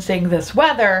experiencing this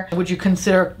weather, would you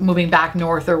consider moving back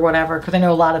north or whatever? Because I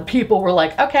know a lot of people were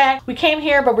like, okay, we came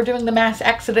here, but we're doing the mass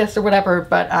exodus or whatever.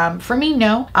 But for me,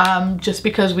 no. Just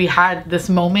because we had this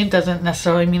moment doesn't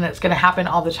necessarily mean it's going to happen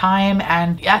all the time.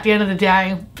 And at the end of the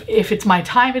day, if it's my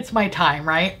time,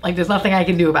 right? Like, there's nothing I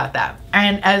can do about that.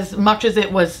 And as much as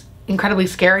it was incredibly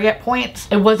scary at points,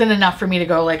 it wasn't enough for me to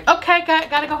go like, okay,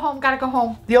 gotta go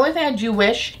home. The only thing I do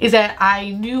wish is that I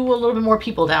knew a little bit more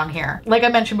people down here. Like I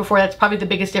mentioned before, that's probably the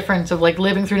biggest difference of like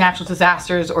living through natural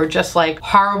disasters or just like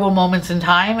horrible moments in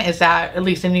time, is that at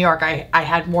least in New York, I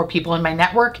had more people in my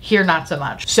network. Here, not so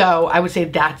much. So I would say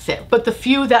that's it. But the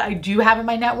few that I do have in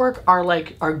my network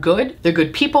are good. They're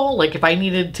good people. Like if I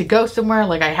needed to go somewhere,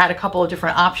 like I had a couple of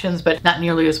different options, but not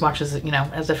nearly as much as, you know,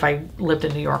 as if I lived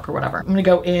in New York or whatever. I'm gonna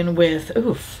go in with,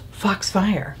 oof,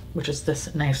 Foxfire, which is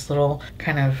this nice little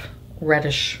kind of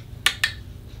reddish,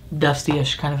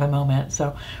 dusty-ish kind of a moment.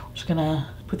 So we're just gonna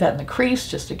put that in the crease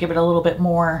just to give it a little bit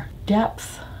more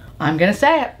depth. I'm gonna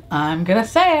say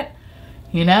it.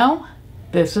 You know,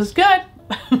 this is good.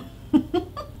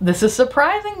 This is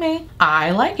surprising me.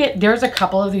 I like it. There's a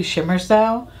couple of these shimmers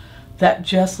though that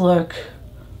just look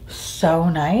so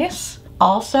nice.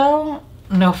 Also,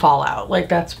 no fallout. Like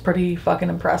that's pretty fucking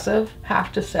impressive,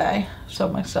 have to say so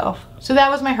myself. So that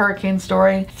was my hurricane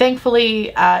story.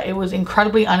 Thankfully, it was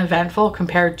incredibly uneventful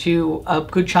compared to a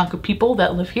good chunk of people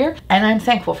that live here, and I'm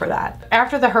thankful for that.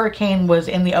 After the hurricane was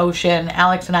in the ocean,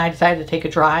 Alex and I decided to take a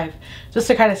drive just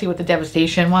to kind of see what the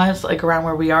devastation was like around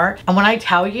where we are. And when I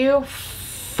tell you,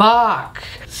 fuck.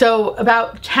 So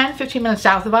about 10-15 minutes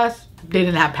south of us, they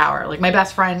didn't have power. Like my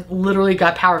best friend literally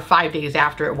got power 5 days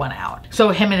after it went out. So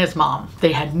him and his mom,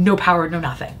 they had no power, no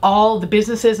nothing. All the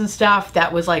businesses and stuff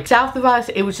that was like south of us,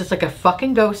 it was just like a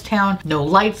fucking ghost town. No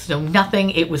lights, no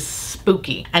nothing. It was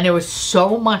spooky. And there was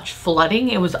so much flooding.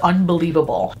 It was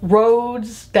unbelievable.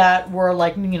 Roads that were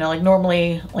like, you know, like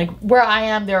normally, like where I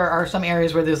am, there are some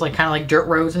areas where there's like kind of like dirt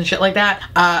roads and shit like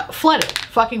that. Flooded,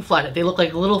 fucking flooded. They look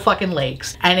like little fucking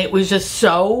lakes. And it was just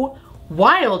so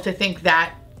wild to think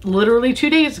that literally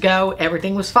 2 days ago,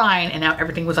 everything was fine and now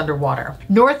everything was underwater.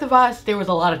 North of us, there was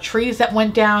a lot of trees that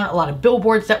went down, a lot of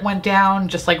billboards that went down,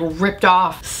 just like ripped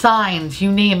off signs,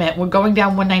 you name it. We're going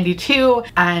down 192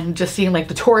 and just seeing like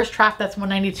the tourist trap that's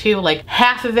 192, like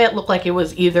half of it looked like it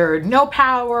was either no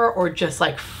power or just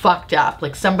like fucked up.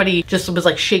 Like somebody just was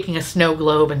like shaking a snow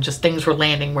globe and just things were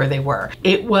landing where they were.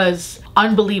 It was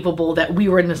unbelievable that we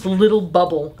were in this little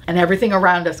bubble and everything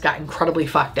around us got incredibly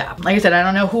fucked up. Like I said, I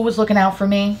don't know who was looking out for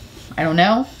me. I don't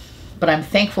know, but I'm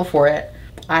thankful for it.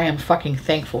 I am fucking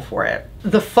thankful for it.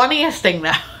 the funniest thing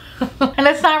though, and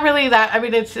it's not really that, I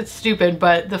mean, it's stupid,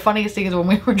 but the funniest thing is when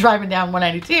we were driving down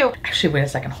 192, actually, wait a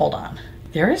second, hold on.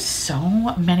 There is so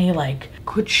many like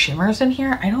good shimmers in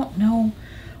here. I don't know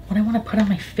what I want to put on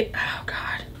my face. Oh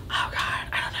God. Oh God.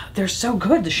 I don't know. They're so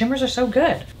good. The shimmers are so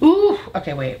good. Ooh.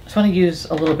 Okay, wait. I just want to use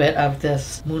a little bit of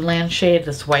this Moonland shade,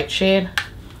 this white shade.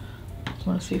 I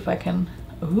want to see if I can.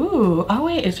 Ooh. Oh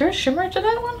wait, is there a shimmer to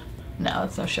that one? No,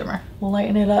 it's no shimmer. We'll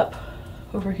lighten it up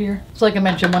over here. So like I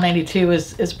mentioned, 192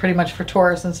 is pretty much for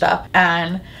tourists and stuff.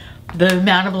 And the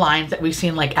amount of lines that we've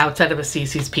seen like outside of a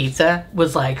Cece's Pizza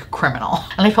was like criminal.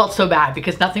 And I felt so bad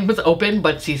because nothing was open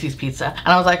but Cece's Pizza. And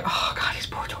I was like, oh God, these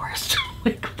poor tourists.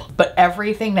 Like, but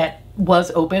everything that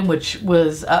was open, which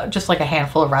was just like a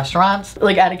handful of restaurants,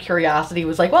 like out of curiosity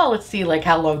was like, well, let's see like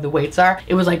how long the waits are.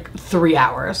 It was like 3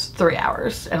 hours,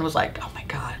 and was like, oh my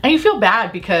God. And you feel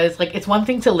bad because like, it's one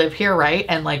thing to live here, right?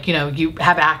 And like, you know, you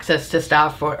have access to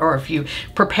stuff or if you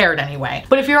prepared anyway.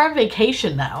 But if you're on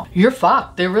vacation though, you're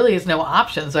fucked. There really is no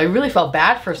option. So I really felt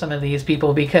bad for some of these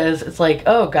people because it's like,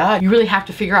 oh God, you really have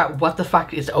to figure out what the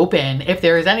fuck is open, if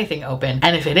there is anything open.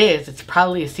 And if it is, it's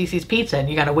probably a Cece's Pizza and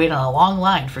you gotta wait on a long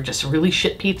line for just really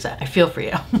shit pizza. I feel for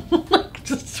you. Like,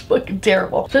 just fucking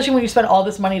terrible. Especially when you spend all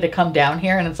this money to come down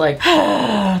here and it's like,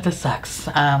 this sucks.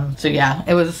 So yeah,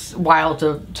 it was wild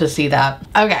to see that.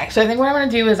 Okay, so I think what I'm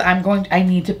gonna do is I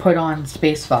need to put on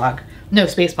Space Fog. No,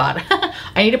 Space Pod.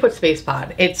 I need to put Space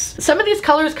Pod. Some of these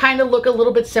colors kind of look a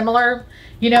little bit similar.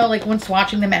 You know, like when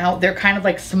swatching them out, they're kind of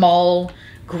like small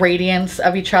gradients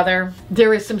of each other.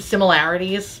 There is some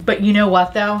similarities, but you know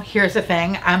what though? Here's the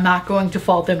thing. I'm not going to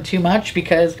fault them too much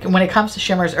because when it comes to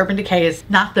shimmers, Urban Decay is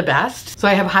not the best. So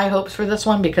I have high hopes for this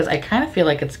one because I kind of feel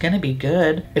like it's gonna be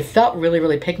good. It felt really,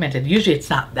 really pigmented. Usually it's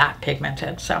not that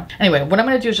pigmented. So anyway, what I'm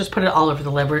gonna do is just put it all over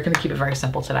the lid. We're gonna keep it very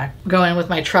simple today. Go in with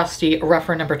my trusty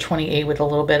rougher number 28 with a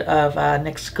little bit of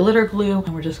NYX glitter glue,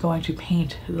 and we're just going to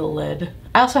paint the lid.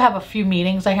 I also have a few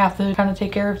meetings I have to kind of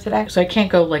take care of today, so I can't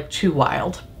go like too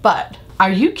wild. But are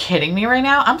you kidding me right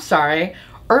now? I'm sorry.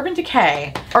 Urban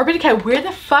Decay, where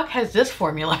the fuck has this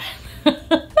formula been?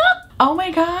 Oh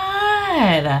my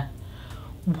God.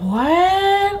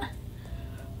 What?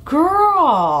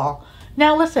 Girl.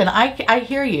 Now listen, I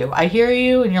hear you. I hear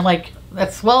you and you're like,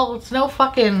 it's no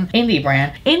fucking indie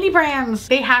brand. Indie brands,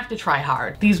 they have to try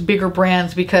hard, these bigger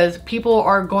brands, because people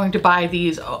are going to buy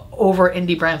these over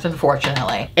indie brands,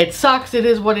 unfortunately. It sucks, it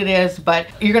is what it is, but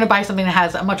you're gonna buy something that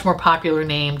has a much more popular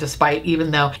name, despite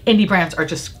even though indie brands are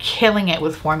just killing it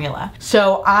with formula.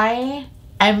 So I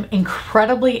am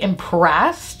incredibly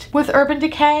impressed with Urban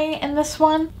Decay in this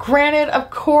one. Granted, of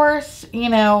course, you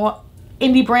know,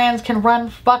 indie brands can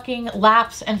run fucking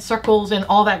laps and circles and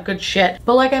all that good shit.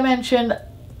 But like I mentioned,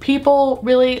 people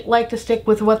really like to stick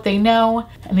with what they know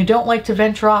and they don't like to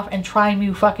venture off and try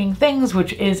new fucking things,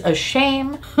 which is a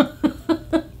shame.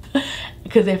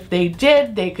 Because if they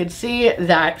did, they could see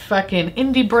that fucking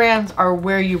indie brands are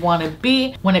where you want to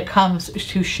be when it comes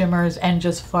to shimmers and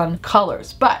just fun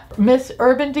colors. But Miss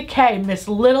Urban Decay, Miss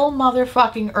Little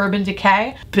Motherfucking Urban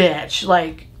Decay, bitch,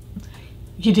 like,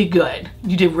 you did good.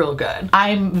 You did real good.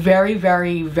 I'm very,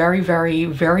 very, very, very,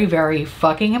 very, very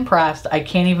fucking impressed. I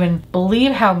can't even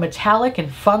believe how metallic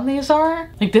and fun these are.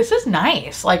 Like, this is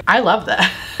nice. Like, I love this.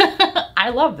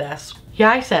 I love this. Yeah,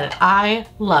 I said it. I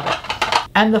love it.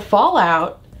 And the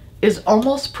fallout is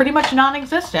almost pretty much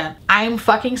non-existent. I'm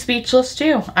fucking speechless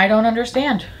too. I don't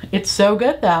understand. It's so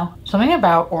good though. Something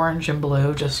about orange and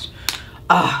blue just,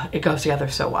 it goes together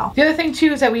so well. The other thing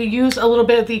too is that we use a little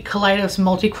bit of the Kaleidos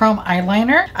Multi-Chrome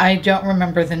eyeliner. I don't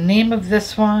remember the name of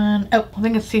this one. Oh, I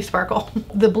think it's Sea Sparkle.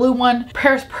 The blue one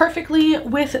pairs perfectly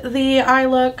with the eye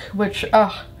look, which,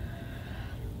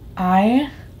 I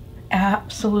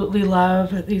absolutely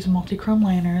love these multi-chrome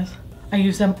liners. I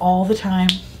use them all the time.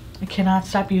 I cannot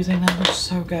stop using them. They're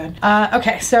so good.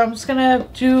 Okay, so I'm just gonna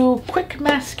do quick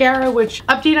mascara, which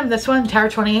update on this one, Tower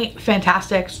 28,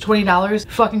 fantastic. It's $20,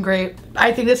 fucking great.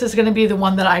 I think this is gonna be the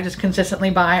one that I just consistently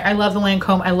buy. I love the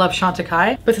Lancome, I love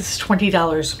Chantecaille, but this is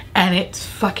 $20 and it's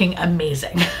fucking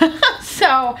amazing.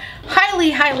 So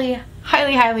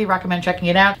highly recommend checking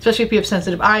it out, especially if you have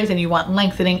sensitive eyes and you want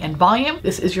lengthening and volume.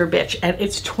 This is your bitch, and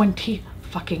it's $20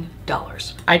 fucking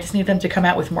dollars. I just need them to come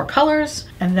out with more colors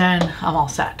and then I'm all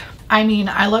set. I mean,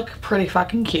 I look pretty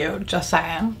fucking cute, just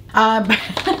saying.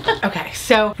 Okay,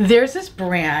 so there's this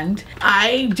brand.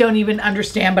 I don't even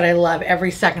understand, but I love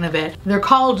every second of it. They're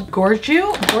called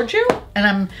GRWM. and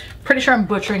I'm pretty sure I'm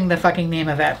butchering the fucking name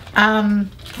of it.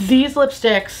 These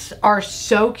lipsticks are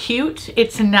so cute.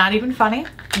 It's not even funny.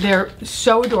 They're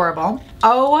so adorable.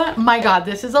 Oh my God,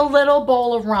 this is a little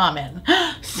bowl of ramen.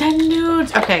 Send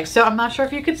nudes. Okay, so I'm not sure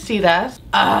if you could see this,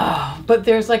 but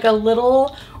there's like a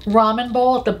little ramen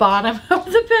bowl at the bottom of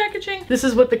the packaging. This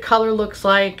is what the color looks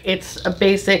like. It's a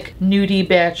basic nudie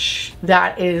bitch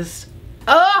that is,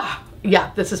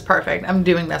 yeah, this is perfect. I'm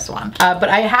doing this one. But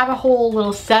I have a whole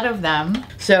little set of them.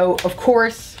 So of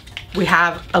course we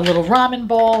have a little ramen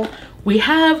bowl. We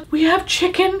have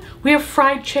chicken. We have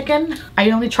fried chicken. I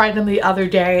only tried them the other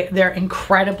day. They're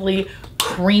incredibly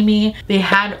creamy. They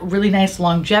had really nice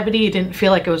longevity. It didn't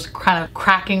feel like it was kind of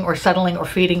cracking or settling or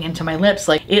fading into my lips.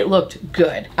 Like, it looked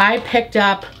good. I picked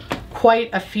up quite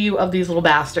a few of these little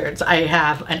bastards. I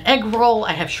have an egg roll.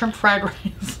 I have shrimp fried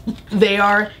rice. They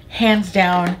are hands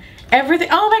down everything.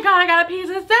 Oh my God, I got a piece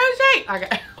of sushi.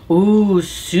 Okay. Ooh,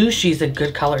 sushi's a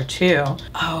good color too.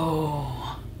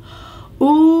 Oh.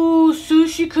 Ooh,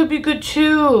 sushi could be good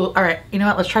too. All right, you know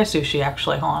what? Let's try sushi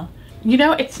actually, hold on. You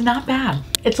know, it's not bad.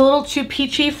 It's a little too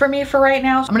peachy for me for right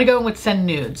now. I'm gonna go in with send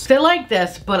nudes. They like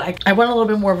this, but I want a little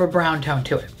bit more of a brown tone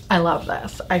to it. I love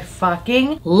this. I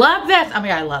fucking love this. I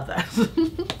mean, I love this.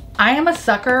 I am a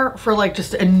sucker for like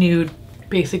just a nude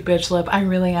basic bitch lip. I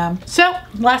really am. So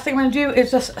last thing I'm gonna do is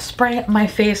just spray my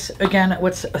face again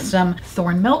with some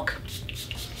Thorn Milk.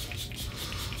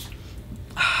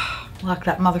 Lock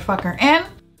that motherfucker in.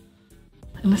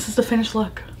 And this is the finished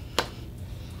look.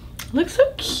 Looks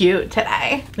so cute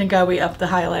today. Thank God we upped the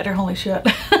highlighter, holy shit.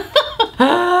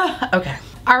 Okay.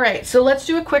 All right, so let's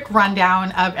do a quick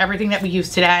rundown of everything that we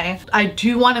used today. I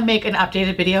do want to make an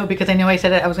updated video because I know I said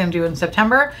that I was gonna do it in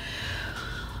September.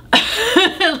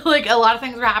 Like, a lot of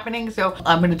things are happening, so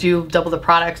I'm gonna do double the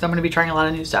products. I'm gonna be trying a lot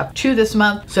of new stuff too this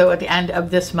month. So at the end of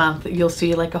this month, you'll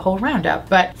see like a whole roundup.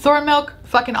 But Thorn Milk,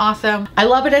 fucking awesome. I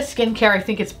love it as skincare. I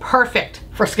think it's perfect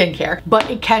for skincare, but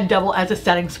it can double as a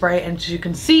setting spray. And as you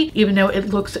can see, even though it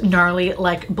looks gnarly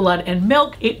like blood and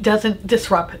milk, it doesn't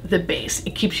disrupt the base.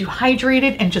 It keeps you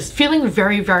hydrated and just feeling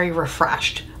very, very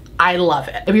refreshed. I love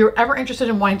it. If you're ever interested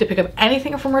in wanting to pick up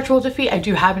anything from Ritual Defeat, I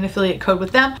do have an affiliate code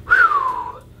with them.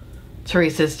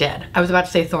 Teresa's dead. I was about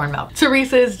to say Thorn Milk.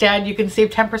 Teresa is dead. You can save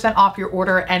 10% off your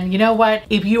order. And you know what?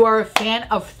 If you are a fan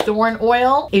of thorn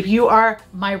oil, if you are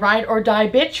my ride or die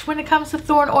bitch when it comes to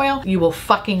thorn oil, you will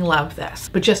fucking love this.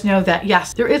 But just know that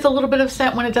yes, there is a little bit of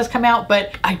scent when it does come out,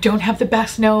 but I don't have the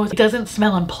best nose. It doesn't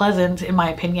smell unpleasant in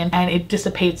my opinion, and it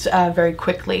dissipates very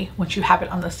quickly once you have it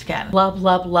on the skin. Love,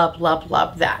 love, love, love,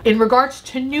 love that. In regards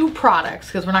to new products,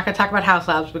 because we're not gonna talk about House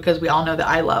Labs because we all know that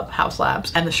I love House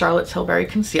Labs and the Charlotte Tilbury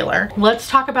Concealer. Let's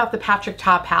talk about the Patrick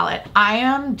Ta palette. I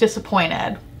am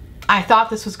disappointed. I thought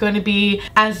this was going to be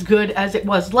as good as it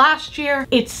was last year.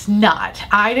 It's not.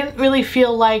 I didn't really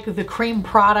feel like the cream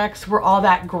products were all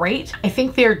that great. I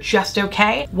think they're just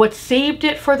okay. What saved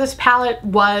it for this palette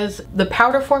was the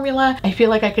powder formula. I feel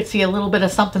like I could see a little bit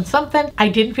of something something. I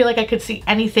didn't feel like I could see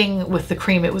anything with the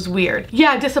cream. It was weird.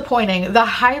 Yeah, disappointing. The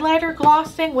highlighter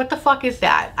gloss thing, what the fuck is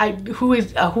that?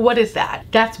 What is that?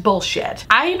 That's bullshit.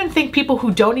 I even think people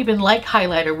who don't even like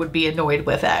highlighter would be annoyed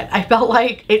with it. I felt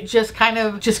like it just kind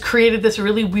of created this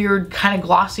really weird kind of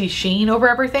glossy sheen over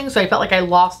everything, so I felt like I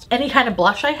lost any kind of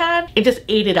blush I had. It just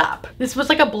ate it up. This was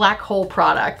like a black hole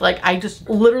product. Like, I just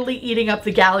literally eating up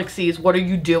the galaxies. What are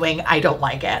you doing? I don't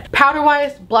like it. Powder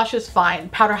wise, blush is fine.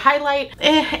 Powder highlight,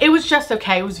 it was just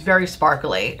okay. It was very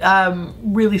sparkly,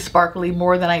 really sparkly,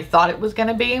 more than I thought it was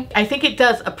gonna be. I think it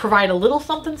does provide a little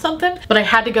something something, but I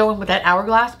had to go in with that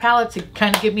Hourglass palette to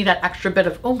kind of give me that extra bit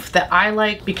of oomph that I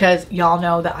like, because y'all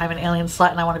know that I'm an alien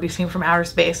slut and I want to be seen from outer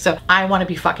space. So I want to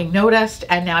be fucking noticed,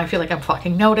 and now I feel like I'm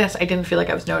fucking noticed. I didn't feel like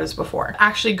I was noticed before.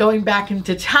 Actually, going back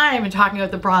into time and talking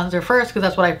about the bronzer first, because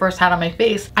that's what I first had on my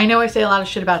face. I know I say a lot of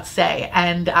shit about Say,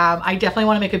 and I definitely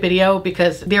want to make a video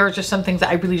because there are just some things that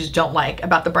I really just don't like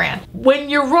about the brand. When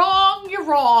you're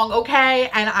wrong, okay?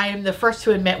 And I am the first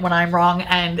to admit when I'm wrong,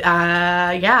 and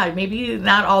yeah, maybe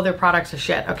not all their products are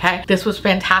shit, okay? This was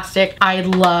fantastic. I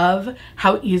love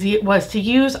how easy it was to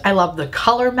use. I love the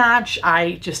color match.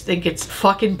 I just think it's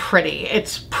fucking pretty.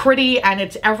 It's pretty and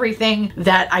it's everything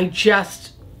that I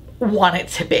just want it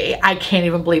to be. I can't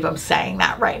even believe I'm saying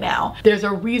that right now. There's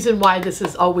a reason why this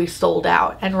is always sold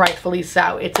out, and rightfully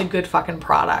so. It's a good fucking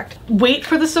product. Wait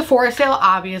for the Sephora sale,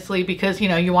 obviously, because you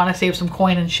know you want to save some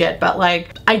coin and shit, but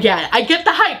like, I get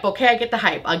the hype, okay? I get the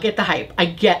hype. I get the hype. I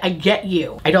get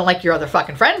you. I don't like your other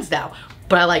fucking friends though,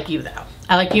 but I like you though.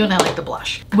 I like you and I like the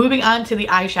blush. Moving on to the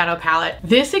eyeshadow palette.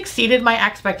 This exceeded my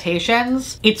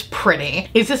expectations. It's pretty.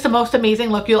 Is this the most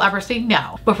amazing look you'll ever see?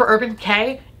 No. But for Urban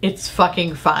Decay, it's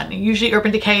fucking fun. Usually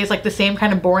Urban Decay is like the same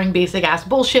kind of boring, basic ass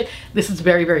bullshit. This is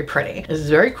very, very pretty. This is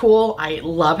very cool. I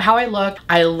love how I look.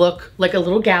 I look like a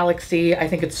little galaxy. I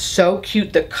think it's so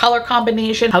cute. The color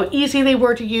combination, how easy they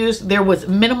were to use. There was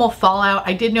minimal fallout.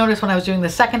 I did notice when I was doing the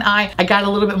second eye, I got a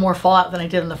little bit more fallout than I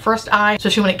did in the first eye,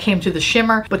 especially when it came to the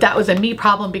shimmer, but that was a me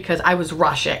problem because I was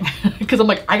rushing because I'm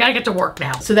like, I gotta get to work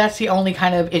now. So that's the only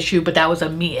kind of issue, but that was a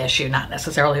me issue, not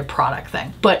necessarily a product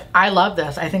thing. But I love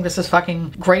this. I think this is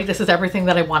fucking great. This is everything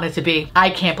that I want it to be. I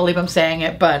can't believe I'm saying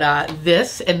it, but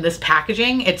this and this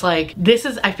packaging, it's like, this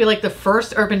is, I feel like the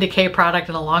first Urban Decay product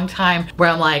in a long time where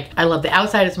I'm like, I love the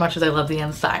outside as much as I love the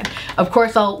inside. Of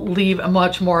course, I'll leave a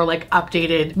much more like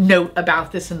updated note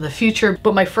about this in the future,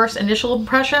 but my first initial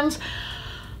impressions,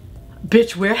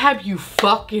 bitch, where have you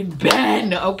fucking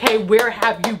been? Okay, where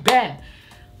have you been?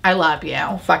 I love you.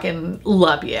 Fucking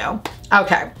love you.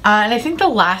 Okay, and I think the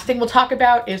last thing we'll talk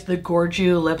about is the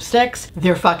GRWM lipsticks.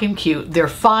 They're fucking cute. They're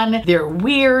fun. They're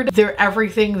weird. They're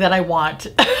everything that I want.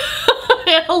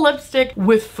 A lipstick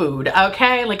with food,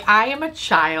 okay? Like, I am a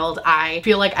child. I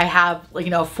feel like I have, like,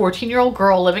 you know, a 14-year-old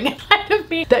girl living inside of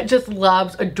me that just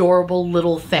loves adorable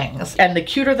little things. And the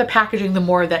cuter the packaging, the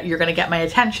more that you're gonna get my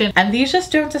attention. And these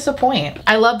just don't disappoint.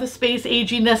 I love the space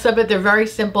aginess of it. They're very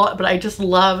simple, but I just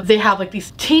love, they have like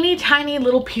these teeny tiny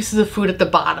little pieces of food at the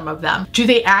bottom of them. Do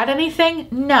they add anything?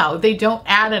 No, they don't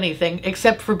add anything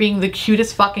except for being the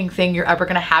cutest fucking thing you're ever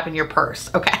gonna have in your purse,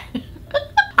 okay?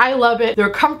 I love it.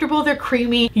 They're comfortable, they're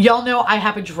creamy. Y'all know I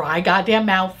have a dry goddamn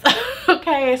mouth.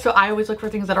 Okay, so I always look for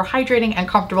things that are hydrating and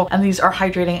comfortable, and these are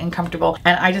hydrating and comfortable,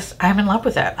 and I'm in love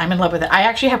with it. I'm in love with it. I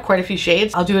actually have quite a few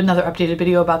shades. I'll do another updated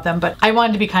video about them, but I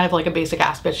wanted to be kind of like a basic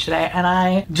ass bitch today, and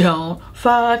I don't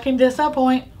fucking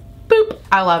disappoint. Boop.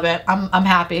 I love it. I'm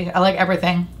happy. I like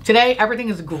everything. Today, everything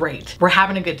is great. We're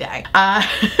having a good day.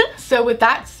 So with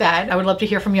that said, I would love to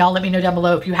hear from y'all. Let me know down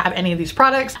below if you have any of these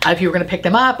products, if you were gonna pick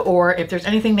them up, or if there's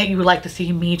anything that you would like to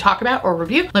see me talk about or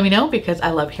review. Let me know because I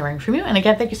love hearing from you. And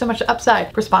again, thank you so much to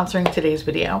Upside for sponsoring today's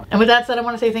video. And with that said, I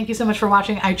wanna say thank you so much for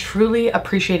watching. I truly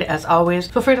appreciate it as always.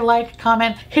 Feel free to like,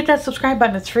 comment, hit that subscribe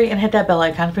button, it's free, and hit that bell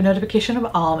icon for notification of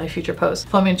all my future posts.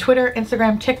 Follow me on Twitter,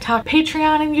 Instagram, TikTok,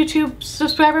 Patreon, and YouTube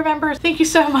subscriber members. Thank you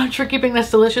so much for keeping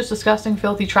this delicious, disgusting,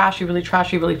 filthy, trashy, really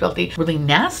filthy, really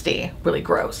nasty, really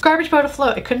gross garbage boat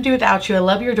afloat. I couldn't do without you. I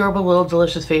love your adorable little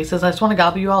delicious faces. I just want to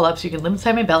gobble you all up so you can live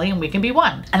inside my belly and we can be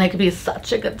one. And it could be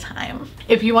such a good time.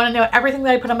 If you want to know everything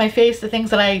that I put on my face, the things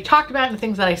that I talked about and the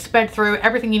things that I sped through,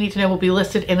 everything you need to know will be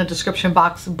listed in the description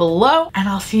box below. And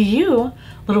I'll see you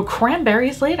little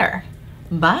cranberries later.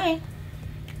 Bye.